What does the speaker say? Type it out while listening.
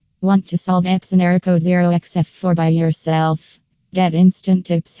Want to solve Epson error code 0xF4 by yourself? Get instant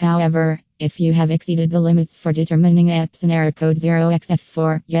tips. However, if you have exceeded the limits for determining Epson error code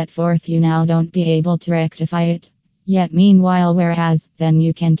 0xF4, yet forth you now don't be able to rectify it. Yet meanwhile, whereas, then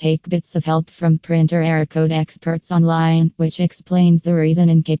you can take bits of help from printer error code experts online, which explains the reason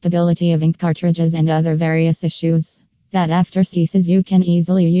and capability of ink cartridges and other various issues. That after ceases you can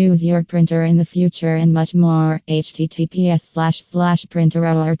easily use your printer in the future and much more.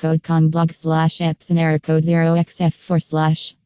 https://printererrorcode.com/Epson error code 0xF4/